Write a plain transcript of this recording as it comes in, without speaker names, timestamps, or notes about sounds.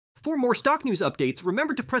For more stock news updates,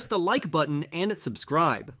 remember to press the like button and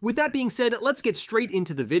subscribe. With that being said, let's get straight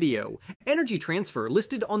into the video. Energy Transfer,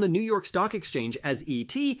 listed on the New York Stock Exchange as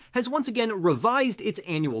ET, has once again revised its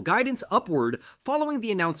annual guidance upward following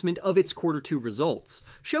the announcement of its Q2 results,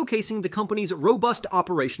 showcasing the company's robust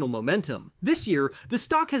operational momentum. This year, the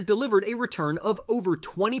stock has delivered a return of over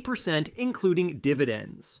 20%, including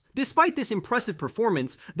dividends. Despite this impressive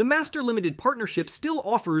performance, the Master Limited Partnership still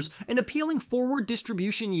offers an appealing forward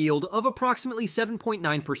distribution yield of approximately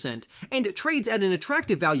 7.9% and trades at an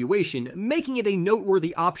attractive valuation, making it a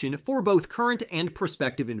noteworthy option for both current and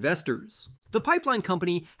prospective investors. The pipeline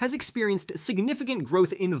company has experienced significant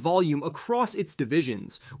growth in volume across its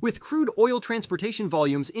divisions, with crude oil transportation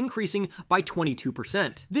volumes increasing by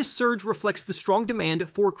 22%. This surge reflects the strong demand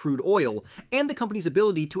for crude oil and the company's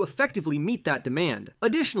ability to effectively meet that demand.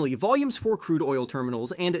 Additionally, volumes for crude oil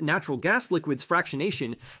terminals and natural gas liquids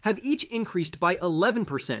fractionation have each increased by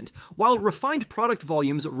 11%, while refined product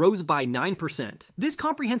volumes rose by 9%. This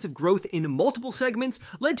comprehensive growth in multiple segments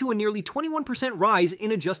led to a nearly 21% rise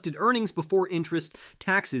in adjusted earnings before interest,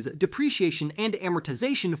 taxes, depreciation, and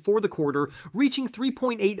amortization for the quarter, reaching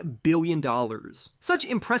 $3.8 billion. Such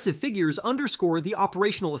impressive figures underscore the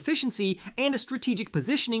operational efficiency and strategic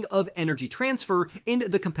positioning of Energy Transfer in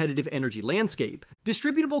the competitive energy landscape.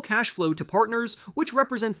 Distributable cash flow to partners, which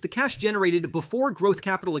represents the cash generated before growth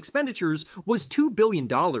capital expenditures, was $2 billion,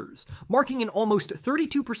 marking an almost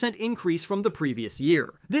 32% increase from the previous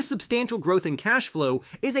year. This substantial growth in cash flow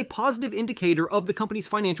is a positive indicator of the company's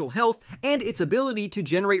financial health and its ability to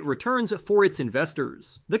generate returns for its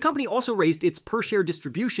investors. The company also raised its per-share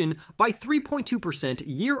distribution by 3.2%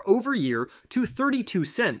 year over year to 32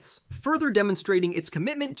 cents, further demonstrating its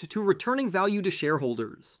commitment to returning value to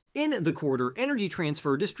shareholders. In the quarter, Energy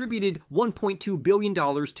Transfer distributed $1.2 billion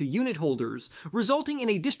to unit holders, resulting in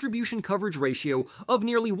a distribution coverage ratio of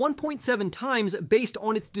nearly 1.7 times based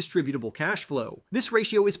on its distributable cash flow. This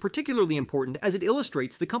ratio is particularly important as it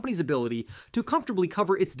illustrates the company's ability to comfortably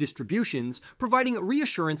cover its distributions, providing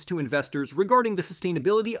reassurance to investors regarding the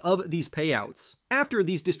sustainability of these payouts. After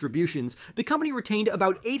these distributions, the company retained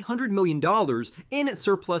about $800 million in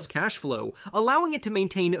surplus cash flow, allowing it to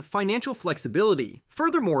maintain financial flexibility.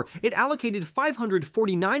 Furthermore, it allocated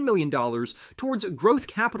 $549 million towards growth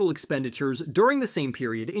capital expenditures during the same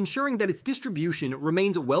period, ensuring that its distribution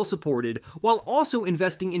remains well supported while also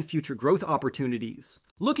investing in future growth opportunities.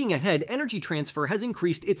 Looking ahead, Energy Transfer has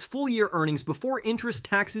increased its full-year earnings before interest,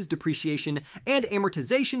 taxes, depreciation, and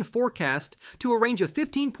amortization forecast to a range of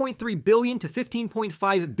 $15.3 billion to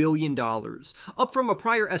 $15.5 billion, up from a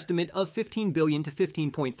prior estimate of $15 billion to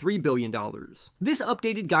 $15.3 billion. This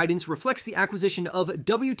updated guidance reflects the acquisition of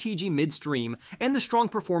WTG Midstream and the strong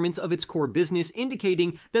performance of its core business,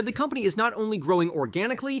 indicating that the company is not only growing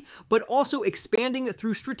organically, but also expanding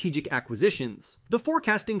through strategic acquisitions. The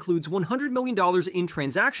forecast includes $100 million in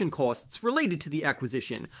transaction costs related to the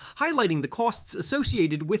acquisition, highlighting the costs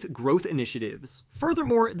associated with growth initiatives.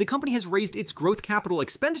 Furthermore, the company has raised its growth capital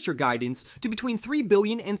expenditure guidance to between $3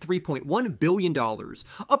 billion and $3.1 billion,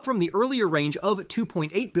 up from the earlier range of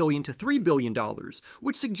 $2.8 billion to $3 billion,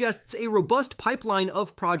 which suggests a robust pipeline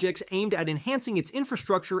of projects aimed at enhancing its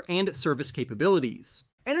infrastructure and service capabilities.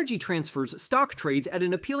 Energy Transfer's stock trades at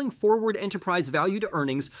an appealing forward enterprise value to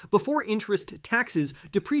earnings before interest, taxes,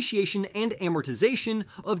 depreciation, and amortization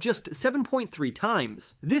of just 7.3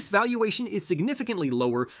 times. This valuation is significantly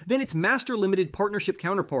lower than its Master Limited Partnership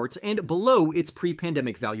counterparts and below its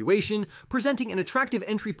pre-pandemic valuation, presenting an attractive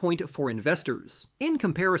entry point for investors. In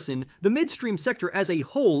comparison, the midstream sector as a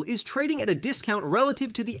whole is trading at a discount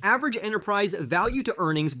relative to the average enterprise value to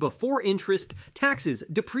earnings before interest, taxes,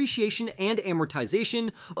 depreciation, and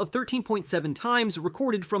amortization of 13.7 times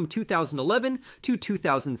recorded from 2011 to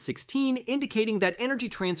 2016, indicating that Energy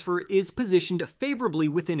Transfer is positioned favorably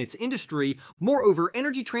within its industry. Moreover,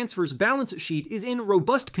 Energy Transfer's balance sheet is in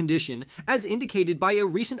robust condition, as indicated by a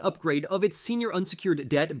recent upgrade of its senior unsecured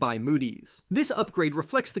debt by Moody's. This upgrade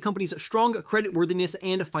reflects the company's strong creditworthiness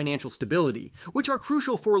and financial stability, which are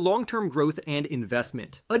crucial for long-term growth and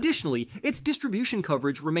investment. Additionally, its distribution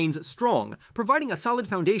coverage remains strong, providing a solid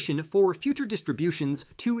foundation for future distributions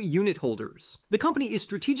to unit holders. The company is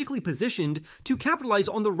strategically positioned to capitalize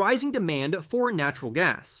on the rising demand for natural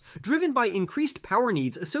gas, driven by increased power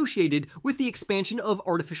needs associated with the expansion of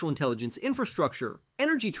artificial intelligence infrastructure.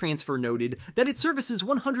 Energy Transfer noted that it services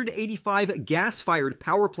 185 gas-fired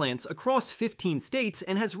power plants across 15 states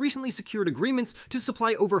and has recently secured agreements to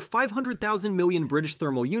supply over 500,000 million British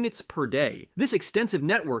thermal units per day. This extensive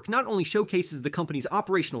network not only showcases the company's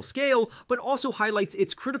operational scale, but also highlights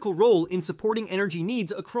its critical role in supporting energy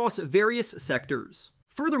needs across various sectors.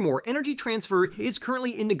 Furthermore, Energy Transfer is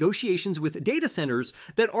currently in negotiations with data centers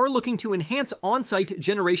that are looking to enhance on-site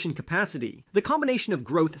generation capacity. The combination of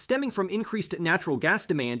growth stemming from increased natural gas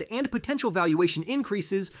demand and potential valuation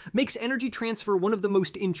increases makes Energy Transfer one of the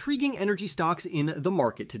most intriguing energy stocks in the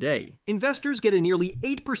market today. Investors get a nearly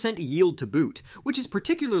 8% yield to boot, which is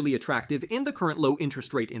particularly attractive in the current low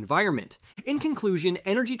interest rate environment. In conclusion,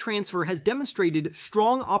 Energy Transfer has demonstrated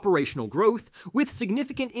strong operational growth with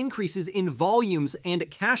significant increases in volumes and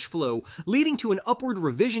cash flow, leading to an upward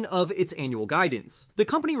revision of its annual guidance. The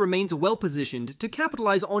company remains well positioned to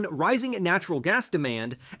capitalize on rising natural gas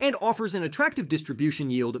demand and offers an attractive distribution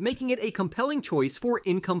yield, making it a compelling choice for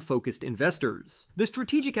income-focused investors. The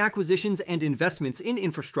strategic acquisitions and investments in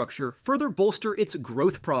infrastructure further bolster its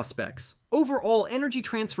growth prospects. Overall, Energy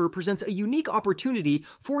Transfer presents a unique opportunity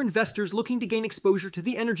for investors looking to gain exposure to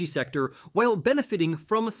the energy sector while benefiting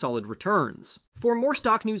from solid returns. For more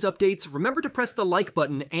stock news updates, remember to press the like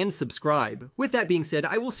button and subscribe. With that being said,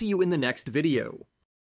 I will see you in the next video.